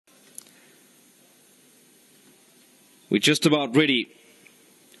We're just about ready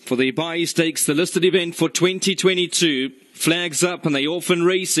for the IBHAYI Stakes, the listed event for 2022. Flags up and they orphan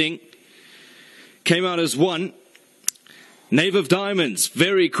racing. Came out as one. Knave of Diamonds,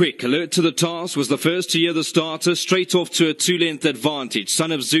 very quick, alert to the task, was the first to hear the starter, straight off to a 2-length advantage.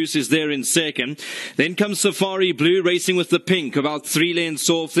 Son of Zeus is there in second. Then comes Safari Blue, racing with the pink, about 3 lengths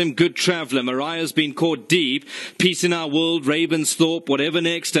off them. Good Traveller, Mariah's been caught deep. Peace in Our World, Ravensthorpe, whatever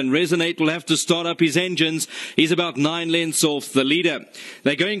next, and Resonate will have to start up his engines. He's about 9 lengths off the leader.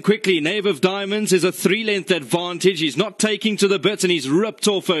 They're going quickly. Knave of Diamonds is a 3-length advantage. He's not taking to the bit and he's ripped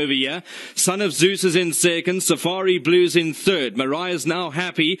off over here. Son of Zeus is in second. Safari Blue's in third. Mariah's now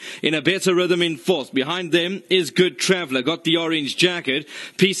happy in a better rhythm in fourth. Behind them is Good Traveller, got the orange jacket.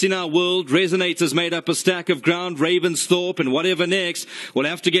 Peace in Our World, Resonate has made up a stack of ground. Ravensthorpe and whatever next will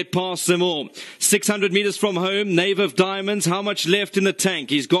have to get past them all. 600 metres from home, Knave of Diamonds, how much left in the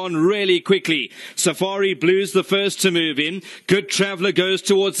tank? He's gone really quickly. Safari Blue's the first to move in. Good Traveller goes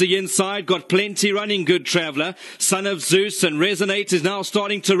towards the inside, got plenty running. Good Traveller, Son of Zeus and Resonate is now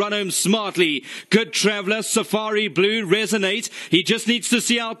starting to run home smartly. Good Traveller, Safari Blue, Resonate, he just needs to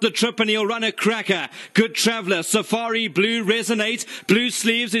see out the trip and he'll run a cracker. Good Traveller, Safari Blue, Resonate, Blue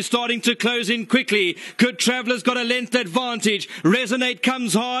Sleeves is starting to close in quickly. Good Traveller's got a length advantage. Resonate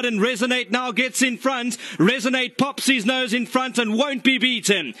comes hard and Resonate now gets in front. Resonate pops his nose in front and won't be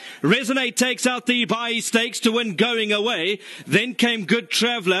beaten. Resonate takes out the IBHAYI Stakes to win going away. Then came Good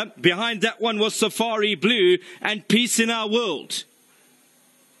Traveller. Behind that one was Safari Blue and Peace in Our World.